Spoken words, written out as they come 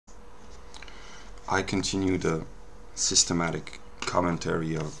I continue the systematic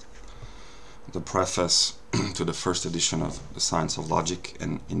commentary of the preface to the first edition of the Science of Logic,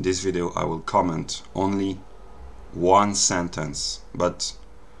 and in this video I will comment only one sentence, but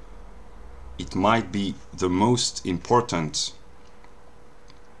it might be the most important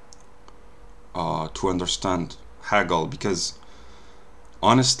to understand Hegel, because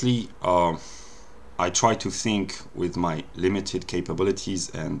honestly I try to think with my limited capabilities,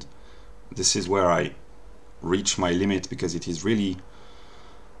 and this is where I reach my limit, because it is really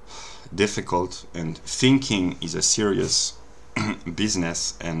difficult and thinking is a serious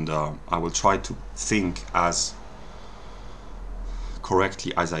business, and I will try to think as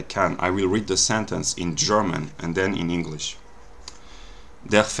correctly as I can. I will read the sentence in German and then in English.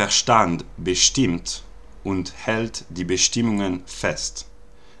 Der Verstand bestimmt und hält die Bestimmungen fest.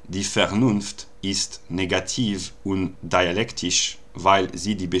 Die Vernunft ist negativ und dialektisch, weil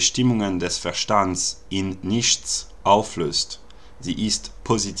sie die Bestimmungen des Verstands in nichts auflöst. Sie ist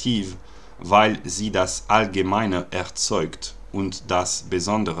positiv, weil sie das Allgemeine erzeugt und das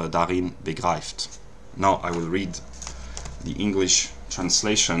Besondere darin begreift. Now I will read the English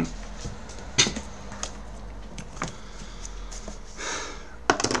translation.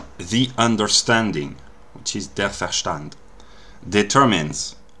 The understanding, which is der Verstand,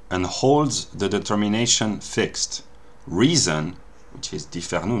 determines and holds the determination fixed. Reason, which is die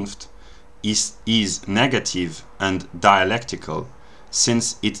Vernunft, is negative and dialectical,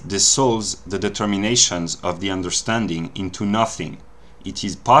 since it dissolves the determinations of the understanding into nothing. It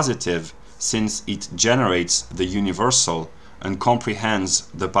is positive, since it generates the universal and comprehends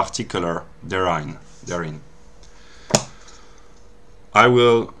the particular therein. I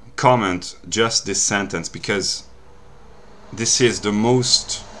will comment just this sentence because this is the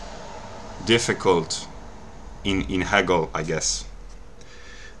most difficult in Hegel, I guess.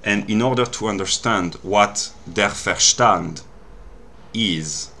 And in order to understand what der Verstand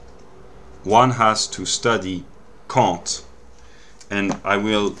is, one has to study Kant, and I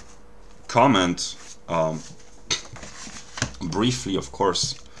will comment briefly, of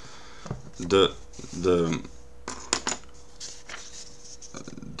course, the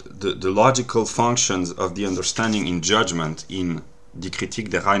logical functions of the understanding in judgment in Die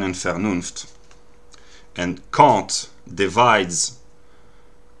Kritik der Reinen Vernunft. And Kant divides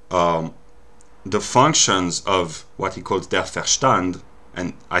the functions of what he calls der Verstand,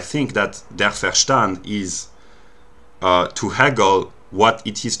 and I think that der Verstand is to Hegel what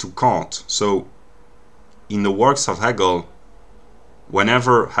it is to Kant. So in the works of Hegel,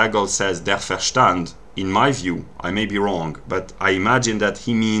 whenever Hegel says der Verstand, in my view, I may be wrong, but I imagine that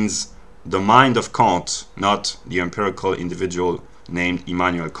he means the mind of Kant, not the empirical individual named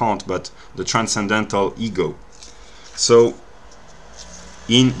Immanuel Kant, but the transcendental ego. So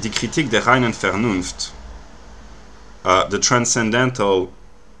in Die Kritik der Reinen Vernunft, the transcendental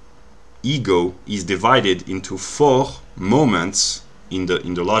ego is divided into 4 moments in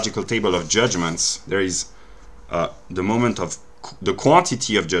the logical table of judgments. There is the moment of the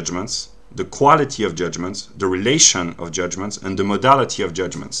quantity of judgments, the quality of judgments, the relation of judgments, and the modality of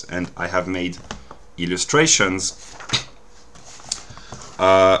judgments. And I have made illustrations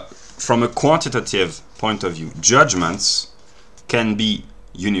from a quantitative point of view. Judgments can be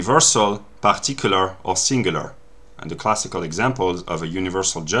universal, particular, or singular. And the classical examples of a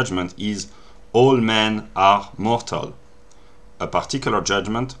universal judgment is all men are mortal. A particular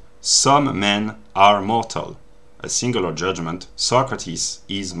judgment, some men are mortal. A singular judgment, Socrates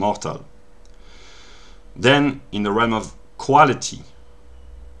is mortal. Then, in the realm of quality,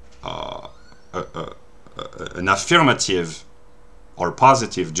 an affirmative or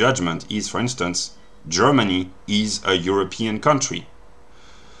positive judgment is, for instance, Germany is a European country.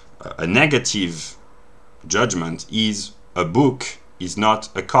 A negative judgment is a book is not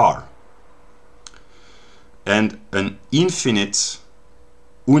a car. And an infinite,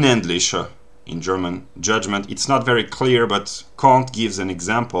 unendliche, in German, judgment, it's not very clear, but Kant gives an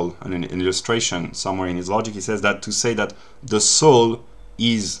example and an illustration somewhere in his logic. He says that to say that the soul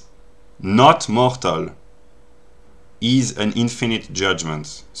is not mortal is an infinite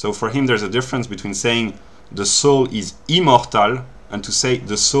judgment. So for him there's a difference between saying the soul is immortal and to say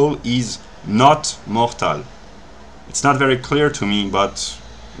the soul is not mortal. It's not very clear to me, but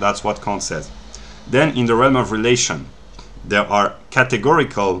that's what Kant says. Then in the realm of relation, there are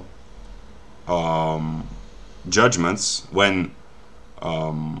categorical judgments when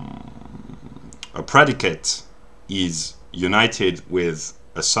a predicate is united with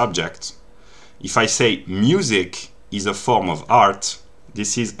a subject. If I say music is a form of art,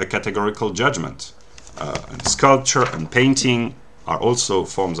 this is a categorical judgment. And sculpture and painting are also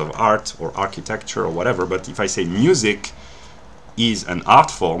forms of art or architecture or whatever, but if I say music is an art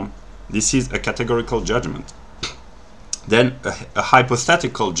form, this is a categorical judgment. Then a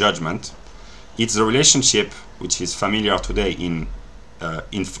hypothetical judgment, it's the relationship which is familiar today in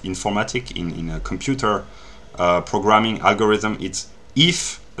informatic, in a computer programming algorithm. It's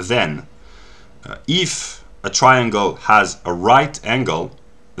if then. If a triangle has a right angle,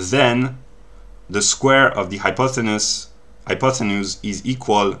 then the square of the hypotenuse is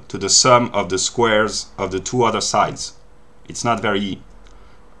equal to the sum of the squares of the two other sides. It's not very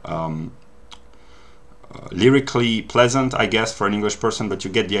lyrically pleasant, I guess, for an English person, but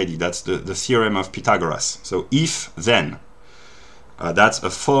you get the idea. That's the theorem of Pythagoras. So if then, that's a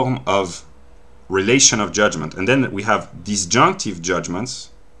form of relation of judgment. And then we have disjunctive judgments.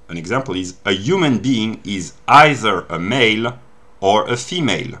 An example is a human being is either a male or a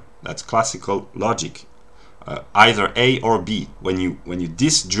female. That's classical logic. Either A or B. When you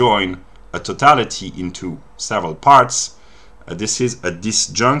disjoin a totality into several parts, this is a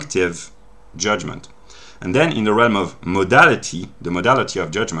disjunctive judgment. And then in the realm of modality, the modality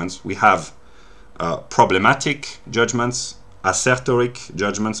of judgments, we have problematic judgments, assertoric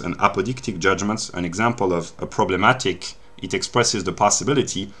judgments, and apodictic judgments. An example of a problematic, it expresses the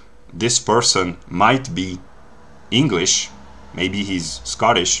possibility this person might be English. Maybe he's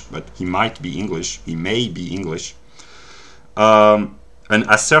Scottish, but he might be English. He may be English. An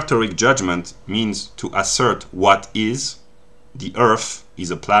assertoric judgment means to assert what is. The Earth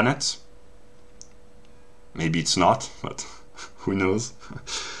is a planet. Maybe it's not, but who knows.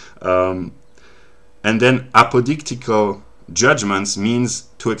 And then apodictical judgments means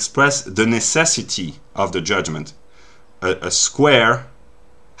to express the necessity of the judgment. A square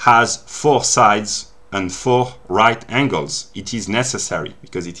has 4 sides and 4 right angles. It is necessary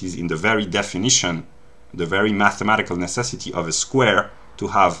because it is in the very definition, the very mathematical necessity of a square to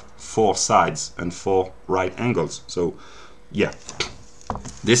have 4 sides and 4 right angles. So yeah,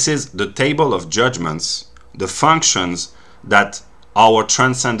 this is the table of judgments, the functions that our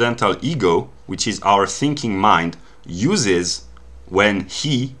transcendental ego, which is our thinking mind, uses when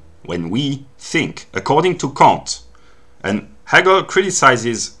we think, according to Kant. And Hegel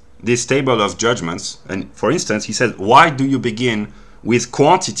criticizes this table of judgments, and for instance he said, why do you begin with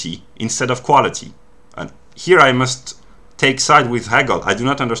quantity instead of quality? And here I must take side with Hegel. I do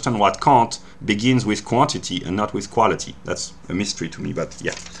not understand what Kant begins with quantity and not with quality. That's a mystery to me, but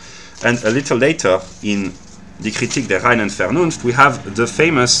yeah. And a little later in the Kritik, der Reinen Vernunft, we have the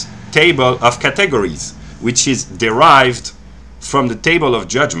famous table of categories, which is derived from the table of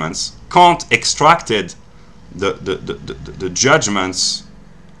judgments. Kant extracted the judgments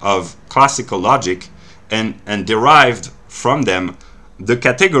of classical logic and derived from them the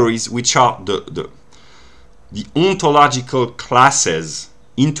categories which are the ontological classes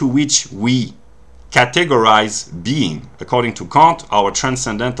into which we categorize being. According to Kant, our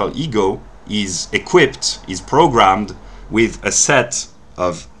transcendental ego is equipped, is programmed with a set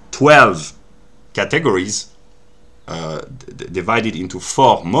of 12 categories divided into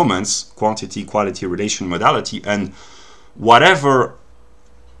 4 moments: quantity, quality, relation, modality, and whatever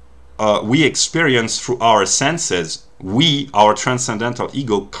we experience through our senses, our transcendental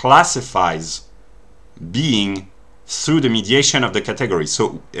ego classifies being through the mediation of the categories.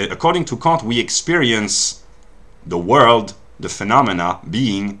 So according to Kant, we experience the world, the phenomena,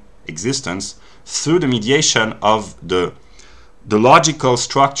 being, existence, through the mediation of the logical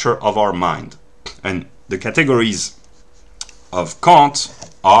structure of our mind. And the categories of Kant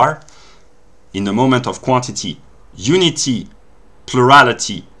are, in the moment of quantity, unity,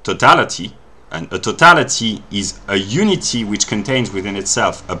 plurality, totality. And a totality is a unity which contains within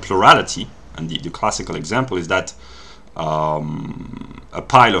itself a plurality. And the classical example is that a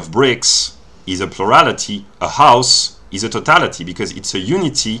pile of bricks is a plurality, a house is a totality, because it's a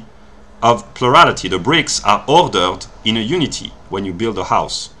unity of plurality. The bricks are ordered in a unity when you build a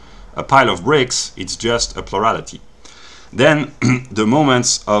house. A pile of bricks, it's just a plurality. Then the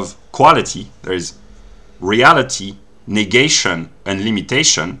moments of quality, there is reality, negation, and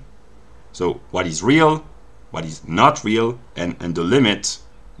limitation. So what is real, what is not real, and the limit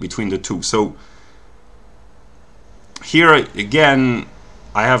between the two. So here again,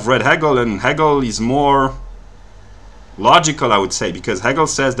 I have read Hegel, and Hegel is more logical, I would say, because Hegel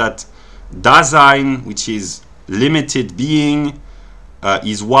says that Dasein, which is limited being,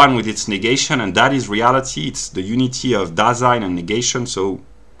 is one with its negation, and that is reality. It's the unity of Dasein and negation. So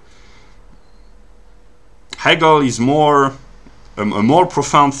Hegel is a more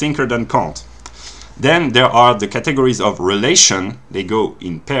profound thinker than Kant. Then there are the categories of relation. They go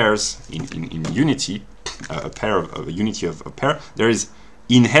in pairs, in unity. a unity of a pair. There is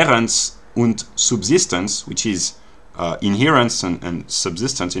inherence und subsistence, which is inherence and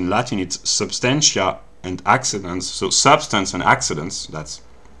subsistence. In Latin, it's substantia and accidents. So substance and accidents, that's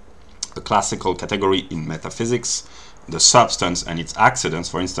the classical category in metaphysics. The substance and its accidents,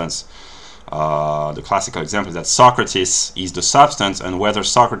 for instance, the classical example is that Socrates is the substance, and whether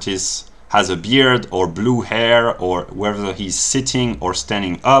Socrates has a beard or blue hair, or whether he's sitting or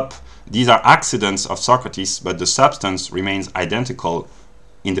standing up, these are accidents of Socrates, but the substance remains identical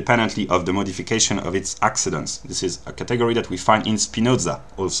independently of the modification of its accidents. This is a category that we find in Spinoza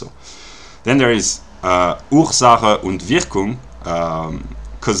also. Then there is Ursache und Wirkung,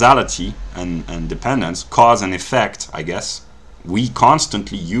 causality and dependence, cause and effect, I guess. We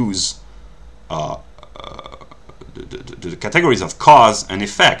constantly use the categories of cause and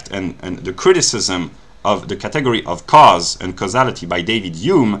effect, and the criticism of the category of cause and causality by David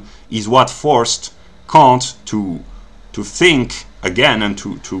Hume is what forced Kant to think again and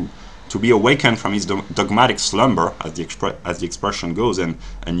to be awakened from his dogmatic slumber, as the expression goes.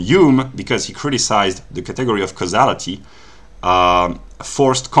 And Hume, because he criticized the category of causality,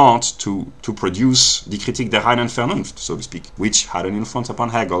 forced Kant to produce the Kritik der reinen Vernunft, so to speak, which had an influence upon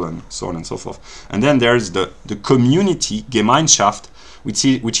Hegel and so on and so forth. And then there's the community, Gemeinschaft, which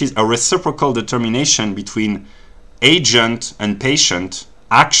is a reciprocal determination between agent and patient,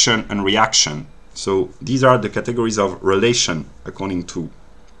 action and reaction. So these are the categories of relation according to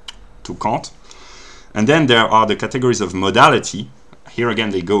Kant. And then there are the categories of modality. Here again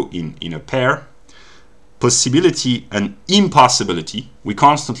they go in a pair. Possibility and impossibility. We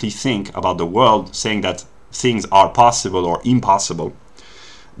constantly think about the world saying that things are possible or impossible.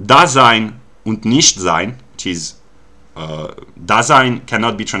 Dasein und Nichtsein, which is Dasein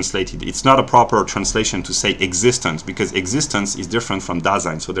cannot be translated. It's not a proper translation to say existence, because existence is different from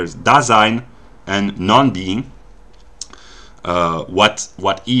Dasein. So there's Dasein and non-being,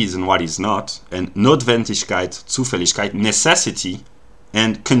 what is and what is not, and Notwendigkeit, Zufälligkeit, necessity,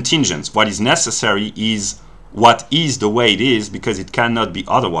 and contingence. What is necessary is what is the way it is, because it cannot be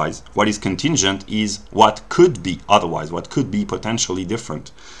otherwise. What is contingent is what could be otherwise, what could be potentially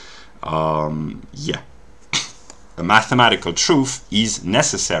different. Yeah. A mathematical truth is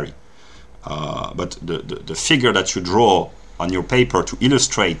necessary. But the figure that you draw on your paper to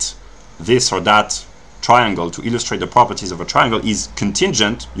illustrate this or that triangle, to illustrate the properties of a triangle, is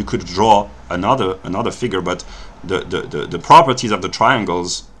contingent. You could draw another figure, but the properties of the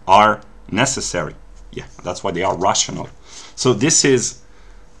triangles are necessary. Yeah, that's why they are rational. So this is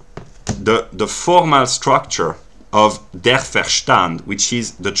the formal structure of der Verstand, which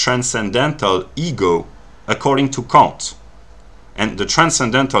is the transcendental ego according to Kant. And the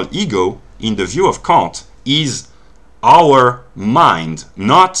transcendental ego, in the view of Kant, is our mind,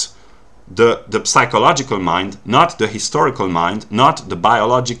 not the psychological mind, not the historical mind, not the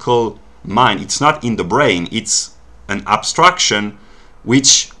biological mind. It's not in the brain. It's an abstraction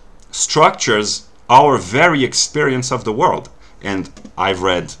which structures our very experience of the world. And I've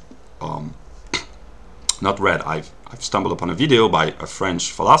read, I've stumbled upon a video by a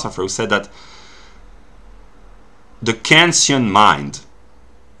French philosopher who said that the Kantian mind,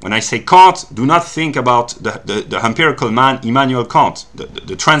 when I say Kant, do not think about the empirical man, Immanuel Kant,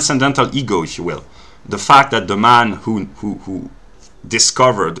 the transcendental ego, if you will. The fact that the man who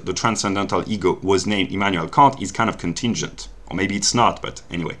discovered the transcendental ego was named Immanuel Kant is kind of contingent. Or maybe it's not, but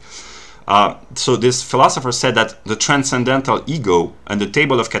anyway. So this philosopher said that the transcendental ego and the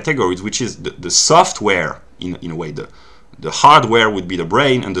table of categories, which is the software, in a way, the hardware would be the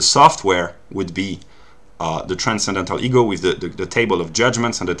brain, and the software would be the transcendental ego with the table of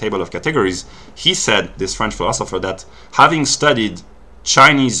judgments and the table of categories. He said, this French philosopher, that having studied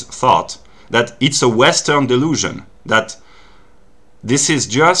Chinese thought, that it's a Western delusion, that this is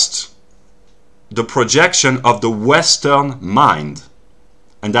just the projection of the Western mind,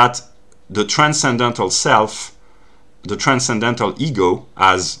 and that the transcendental self, the transcendental ego,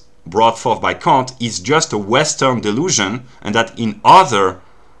 as brought forth by Kant, is just a Western delusion, and that in other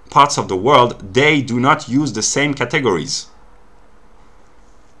parts of the world they do not use the same categories.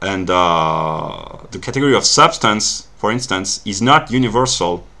 And the category of substance, for instance, is not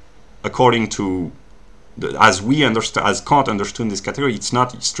universal according to as we understand, as Kant understood this category. It's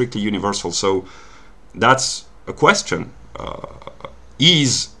not strictly universal. So that's a question.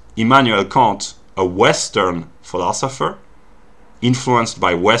 Is Immanuel Kant a Western philosopher influenced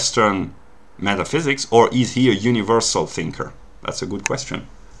by Western metaphysics, or is he a universal thinker? That's a good question.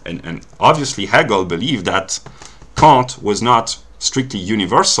 And obviously Hegel believed that Kant was not strictly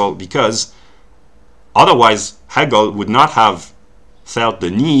universal, because otherwise Hegel would not have felt the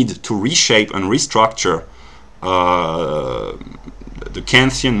need to reshape and restructure the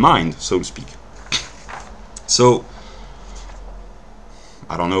Kantian mind, so to speak. So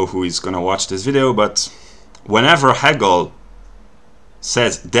I don't know who is going to watch this video, but whenever Hegel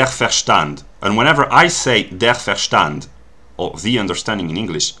says der Verstand, and whenever I say der Verstand, or the understanding in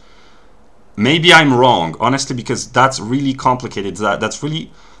English, maybe I'm wrong, honestly, because that's really complicated. That's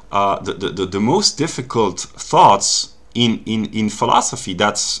really the most difficult thoughts in philosophy.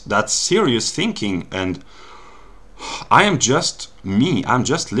 That's serious thinking, and I am just me. I'm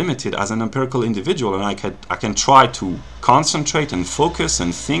just limited as an empirical individual, and I can try to concentrate and focus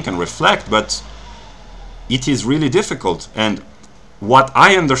and think and reflect, but it is really difficult. And what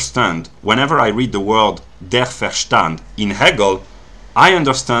I understand whenever I read the word der Verstand in Hegel, I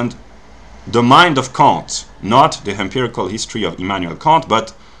understand the mind of Kant, not the empirical history of Immanuel Kant,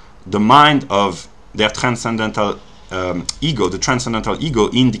 but the mind of their transcendental ego, the transcendental ego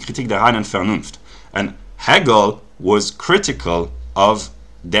in the Kritik der Reinen Vernunft. And Hegel was critical of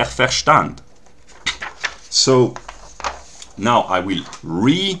der Verstand. So now I will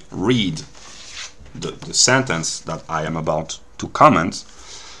reread the sentence that I am about to comment.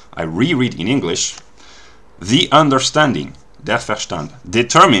 I reread in English. The understanding, der Verstand,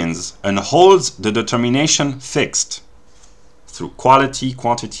 determines and holds the determination fixed through quality,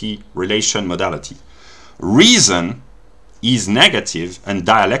 quantity, relation, modality. Reason is negative and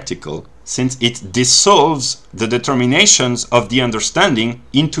dialectical, since it dissolves the determinations of the understanding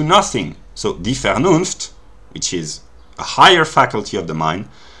into nothing. So die Vernunft, which is a higher faculty of the mind,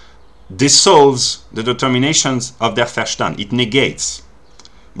 dissolves the determinations of der Verstand. It negates.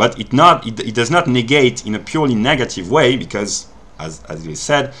 But it does not negate in a purely negative way, because, as we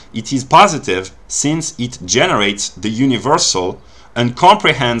said, it is positive, since it generates the universal and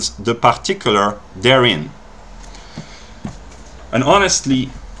comprehends the particular therein. And honestly,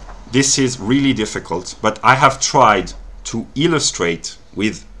 this is really difficult, but I have tried to illustrate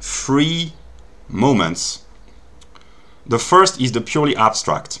with 3 moments. The first is the purely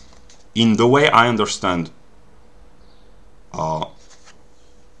abstract. In the way I understand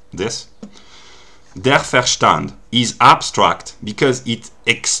this, der Verstand is abstract because it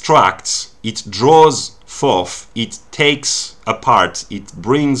extracts, it draws forth, it takes apart, it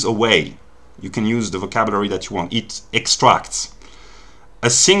brings away. You can use the vocabulary that you want. It extracts a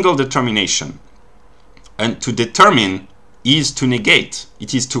single determination. And to determine is to negate.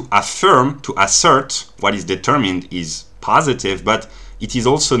 It is to affirm, to assert. What is determined is positive, but it is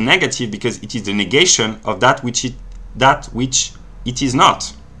also negative because it is the negation of that which it is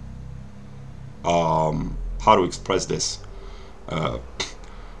not. How to express this?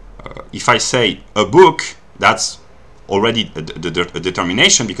 If I say a book, that's already a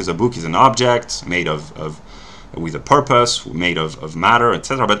determination, because a book is an object made with a purpose, made of matter,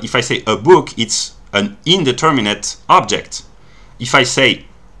 etc. But if I say a book, it's an indeterminate object. If I say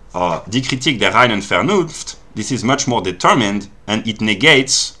die Kritik der Reinen Vernunft, this is much more determined, and it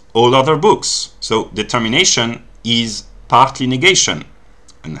negates all other books. So determination is partly negation.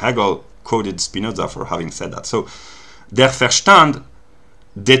 And Hegel quoted Spinoza for having said that. So der Verstand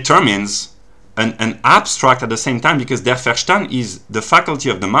determines an abstract at the same time, because der Verstand is the faculty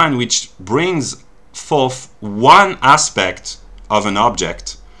of the mind which brings forth one aspect of an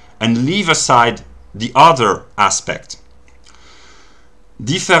object and leave aside the other aspect.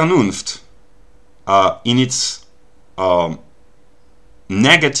 Die Vernunft, in its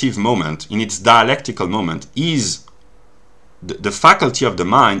negative moment, in its dialectical moment, is the faculty of the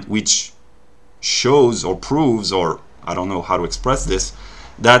mind which shows or proves, or I don't know how to express this,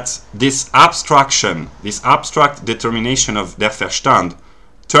 that this abstraction, this abstract determination of der Verstand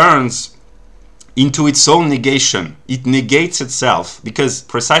turns into its own negation. It negates itself because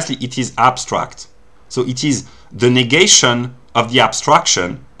precisely it is abstract. So it is the negation of the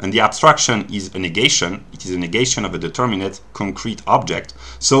abstraction, and the abstraction is a negation. It is a negation of a determinate concrete object.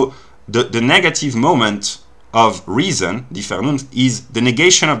 So the negative moment of reason, die Vernunft, is the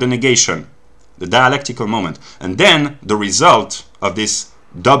negation of the negation, the dialectical moment. And then the result of this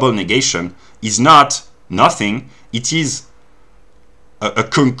double negation is not nothing, it is a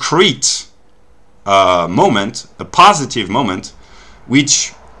concrete moment, a positive moment,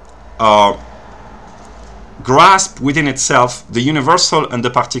 which grasp within itself the universal and the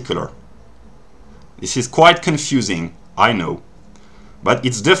particular. This is quite confusing, I know, but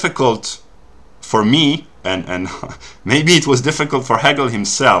it's difficult for me, and maybe it was difficult for Hegel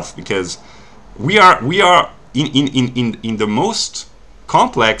himself, because we are in the most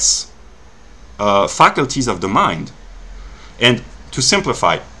complex faculties of the mind. And to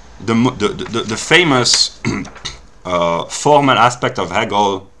simplify, the famous formal aspect of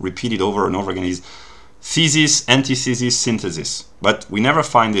Hegel, repeated over and over again, is thesis, antithesis, synthesis. But we never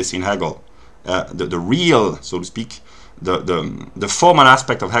find this in Hegel. The real, so to speak, the formal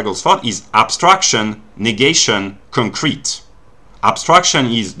aspect of Hegel's thought is abstraction, negation, concrete. Abstraction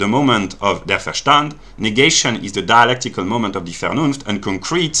is the moment of der Verstand, negation is the dialectical moment of die Vernunft, and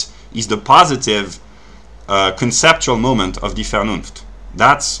concrete is the positive conceptual moment of die Vernunft.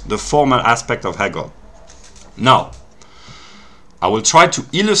 That's the formal aspect of Hegel. Now, I will try to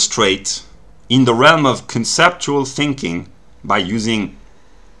illustrate in the realm of conceptual thinking by using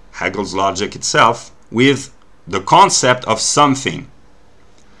Hegel's logic itself with the concept of something.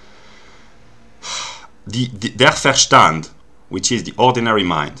 Der Verstand, which is the ordinary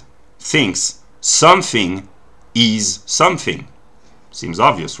mind, thinks something is something. Seems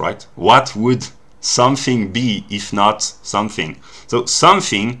obvious, right? What would something be if not something? So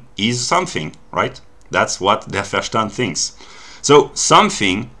something is something, right? That's what der Verstand thinks. So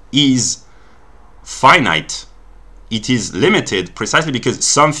something is finite. It is limited precisely because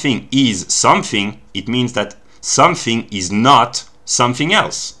something is something. It means that something is not something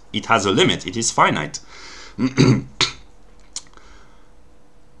else. It has a limit. It is finite.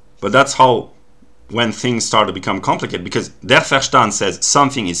 But that's how, when things start to become complicated, because der Verstand says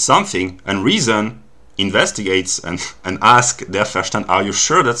something is something, and reason investigates and asks der Verstand, are you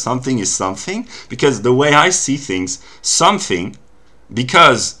sure that something is something? Because the way I see things, something,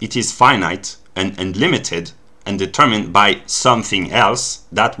 because it is finite and limited and determined by something else,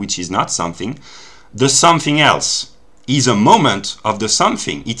 that which is not something, the something else is a moment of the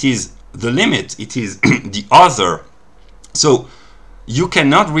something. It is the limit. It is the other. So you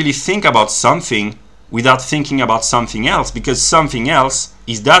cannot really think about something without thinking about something else, because something else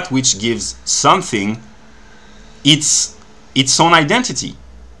is that which gives something its own identity.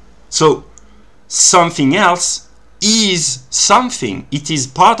 So something else is something. It is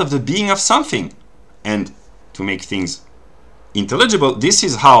part of the being of something. And to make things intelligible, this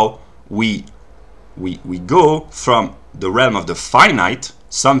is how we go from the realm of the finite.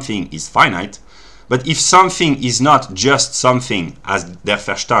 Something is finite. But if something is not just something, as der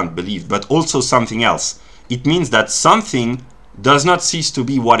Verstand believed, but also something else, it means that something does not cease to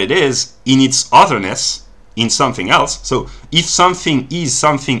be what it is in its otherness, in something else. So if something is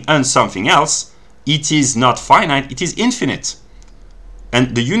something and something else, it is not finite, it is infinite.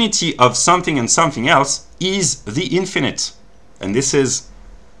 And the unity of something and something else is the infinite. And this is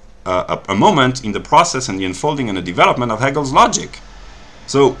a moment in the process and the unfolding and the development of Hegel's logic.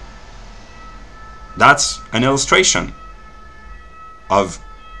 So that's an illustration of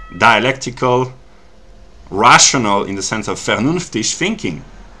dialectical, rational, in the sense of vernunftisch thinking.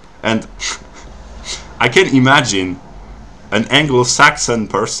 And I can imagine an Anglo-Saxon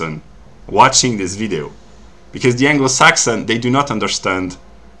person watching this video, because the Anglo-Saxon, they do not understand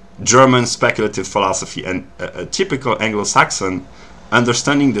German speculative philosophy, and a typical Anglo-Saxon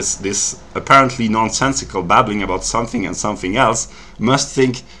understanding this apparently nonsensical babbling about something and something else must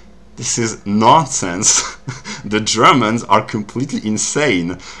think, this is nonsense. The Germans are completely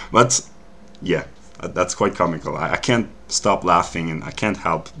insane. But yeah, that's quite comical. I can't stop laughing, and I can't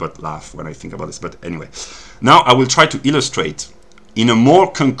help but laugh when I think about this. But anyway, now I will try to illustrate in a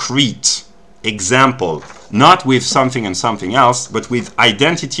more concrete example, not with something and something else, but with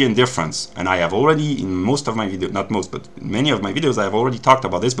identity and difference. And I have already, in most of my videos, not most, but in many of my videos, I have already talked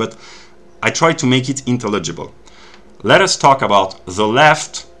about this, but I try to make it intelligible. Let us talk about the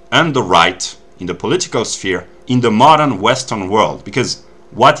left and the right in the political sphere in the modern Western world. Because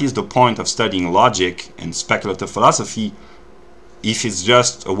what is the point of studying logic and speculative philosophy if it's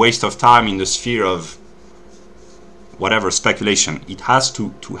just a waste of time in the sphere of whatever speculation? It has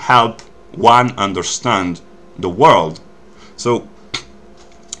to help one understand the world. So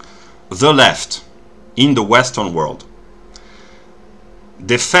the left in the Western world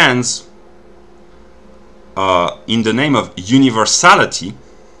defends in the name of universality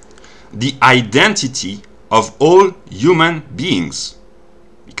the identity of all human beings.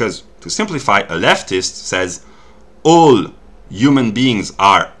 Because, to simplify, a leftist says all human beings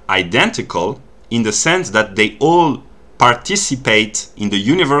are identical in the sense that they all participate in the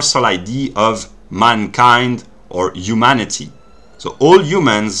universal idea of mankind or humanity. So all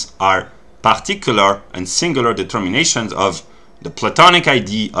humans are particular and singular determinations of the Platonic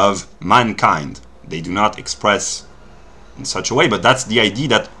idea of mankind. They do not express in such a way, but that's the idea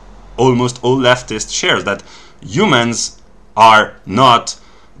that almost all leftists share, that humans are not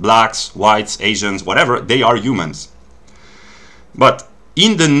blacks, whites, Asians, whatever, they are humans. But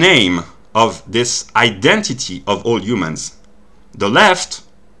in the name of this identity of all humans, the left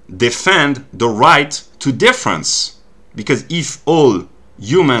defend the right to difference. Because if all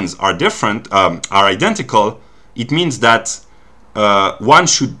humans are different, are identical, it means that one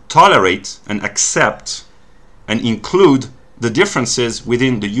should tolerate and accept and include the differences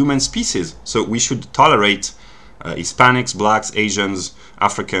within the human species. So we should tolerate Hispanics, blacks, Asians,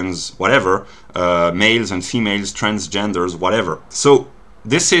 Africans, whatever, males and females, transgenders, whatever. So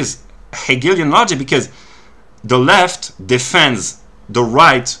this is Hegelian logic, because the left defends the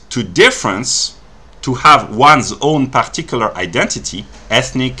right to difference, to have one's own particular identity,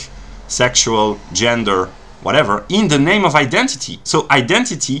 ethnic, sexual, gender, whatever, in the name of identity. So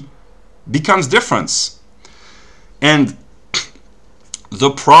identity becomes difference. And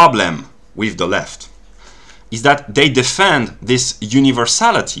the problem with the left is that they defend this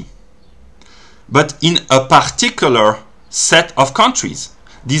universality, but in a particular set of countries.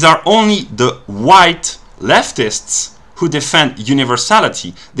 These are only the white leftists who defend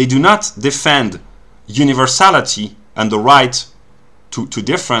universality. They do not defend universality and the right to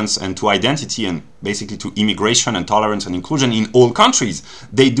difference and to identity and basically to immigration and tolerance and inclusion in all countries.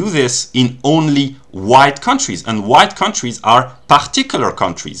 They do this in only white countries, and white countries are particular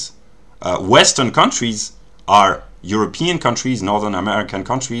countries. Western countries are European countries, Northern American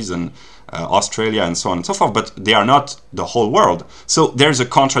countries, and Australia, and so on and so forth, but they are not the whole world. So there's a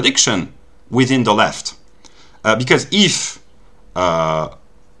contradiction within the left. Because if a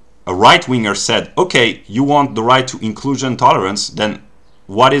right-winger said, okay, you want the right to inclusion, tolerance, then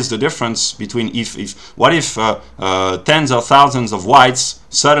what is the difference between what if tens of thousands of whites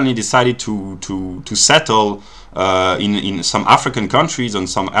suddenly decided to settle in some African countries and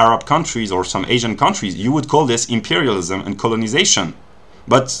some Arab countries or some Asian countries? You would call this imperialism and colonization.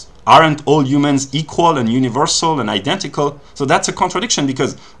 But aren't all humans equal and universal and identical? So that's a contradiction,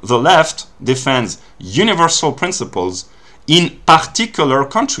 because the left defends universal principles in particular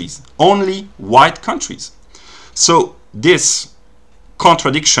countries, only white countries. So this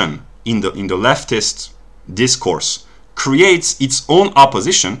contradiction in the leftist discourse creates its own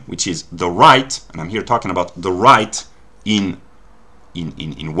opposition, which is the right, and I'm here talking about the right in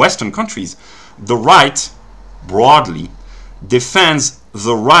Western countries. The right broadly defends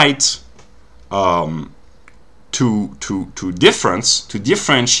the right to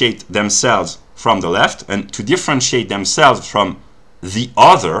differentiate themselves from the left, and to differentiate themselves from the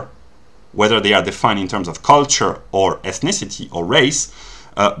other, whether they are defined in terms of culture or ethnicity or race.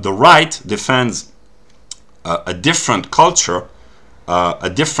 The right defends a different culture, a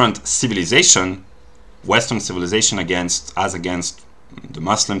different civilization, Western civilization against the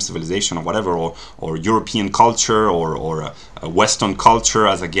Muslim civilization or whatever, or European culture, or a Western culture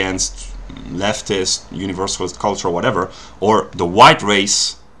as against leftist, universalist culture, or whatever, or the white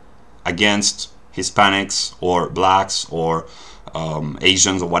race against Hispanics or blacks or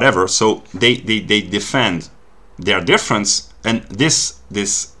Asians or whatever. So they defend their difference, and this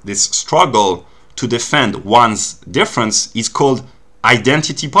struggle to defend one's difference is called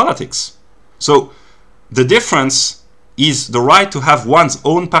identity politics. So the difference is the right to have one's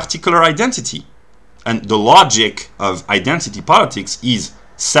own particular identity, and the logic of identity politics is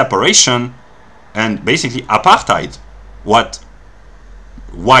separation and basically apartheid. What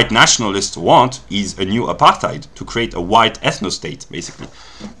white nationalists want is a new apartheid, to create a white ethno-state, basically.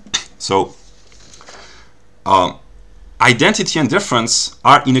 So identity and difference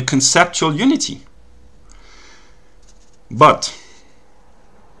are in a conceptual unity. But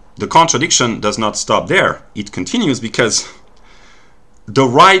the contradiction does not stop there. It continues, because the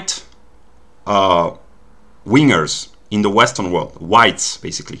right wingers in the Western world, whites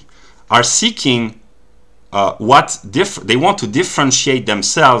basically, are seeking they want to differentiate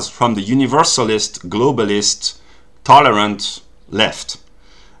themselves from the universalist, globalist, tolerant left.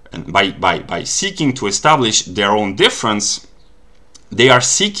 And by seeking to establish their own difference, they are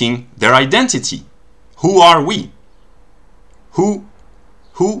seeking their identity. Who are we? Who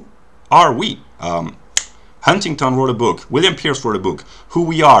are we? Huntington wrote a book. William Pierce wrote a book. Who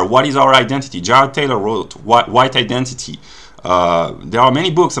we are. What is our identity? Jared Taylor wrote White Identity. There are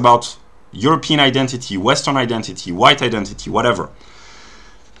many books about European identity, Western identity, white identity, whatever.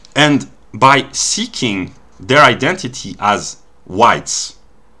 And by seeking their identity as whites,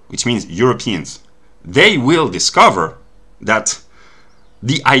 which means Europeans, they will discover that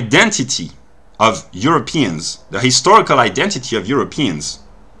the identity of Europeans, the historical identity of Europeans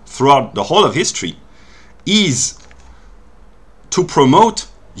throughout the whole of history, is to promote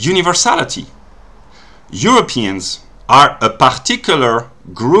universality. Europeans are a particular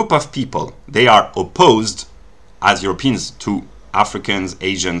group of people. They are opposed as Europeans to Africans,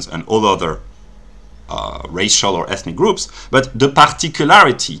 Asians, and all other racial or ethnic groups. But the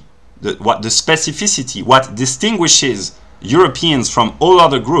particularity, the specificity, what distinguishes Europeans from all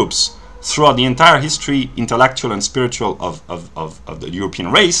other groups throughout the entire history, intellectual and spiritual, of the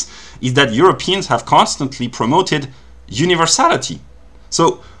European race, is that Europeans have constantly promoted universality.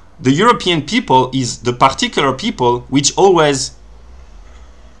 So the European people is the particular people which always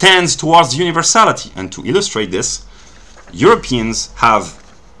tends towards universality. And to illustrate this, Europeans have,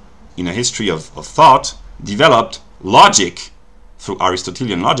 in a history of thought, developed logic through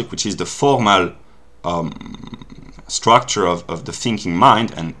Aristotelian logic, which is the formal structure of the thinking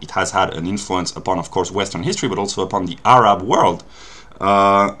mind, and it has had an influence upon, of course, Western history, but also upon the Arab world.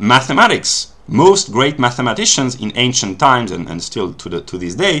 Mathematics. Most great mathematicians in ancient times, and still to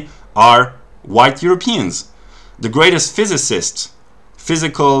this day, are white Europeans. The greatest physicists,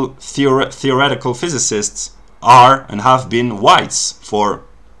 physical, theoretical physicists, are and have been whites for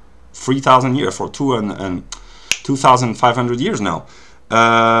 3,000 years, for 2,500 years now.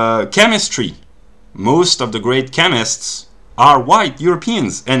 Chemistry. Most of the great chemists are white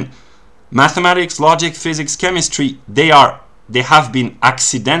Europeans, and mathematics, logic, physics, chemistry, they have been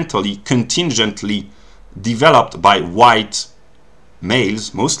accidentally, contingently developed by white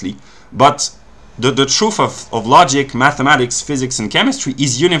males mostly, but the truth of logic, mathematics, physics, and chemistry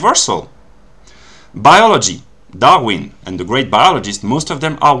is universal. Biology, Darwin and the great biologists, most of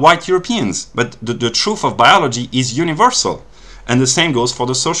them are white Europeans, but the truth of biology is universal. And the same goes for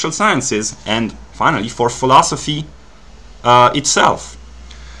the social sciences, and finally for philosophy itself.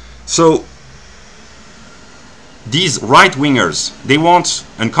 So these right-wingers, they want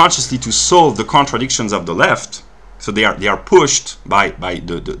unconsciously to solve the contradictions of the left. So they are pushed by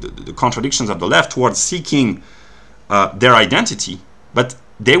the contradictions of the left towards seeking their identity, but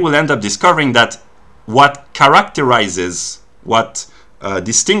they will end up discovering that what characterizes, what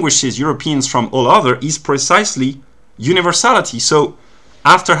distinguishes Europeans from all other is precisely universality. So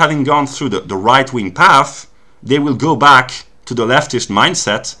after having gone through the right-wing path, they will go back to the leftist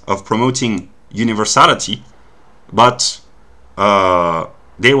mindset of promoting universality, but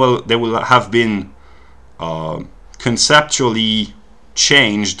they will have been conceptually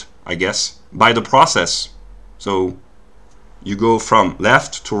changed, I guess, by the process. So you go from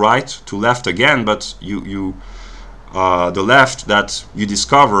left to right to left again, but the left that you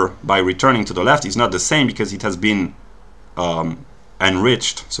discover by returning to the left is not the same, because it has been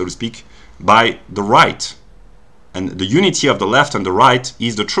enriched, so to speak, by the right. And the unity of the left and the right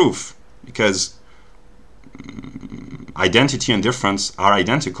is the truth, because identity and difference are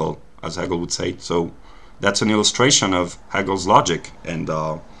identical, as Hegel would say. So that's an illustration of Hegel's logic. And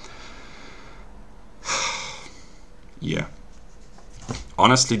yeah,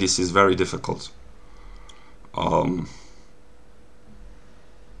 honestly, this is very difficult.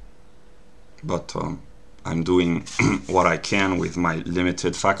 But I'm doing what I can with my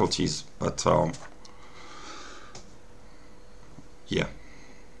limited faculties. But yeah,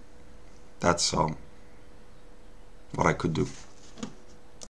 that's what I could do.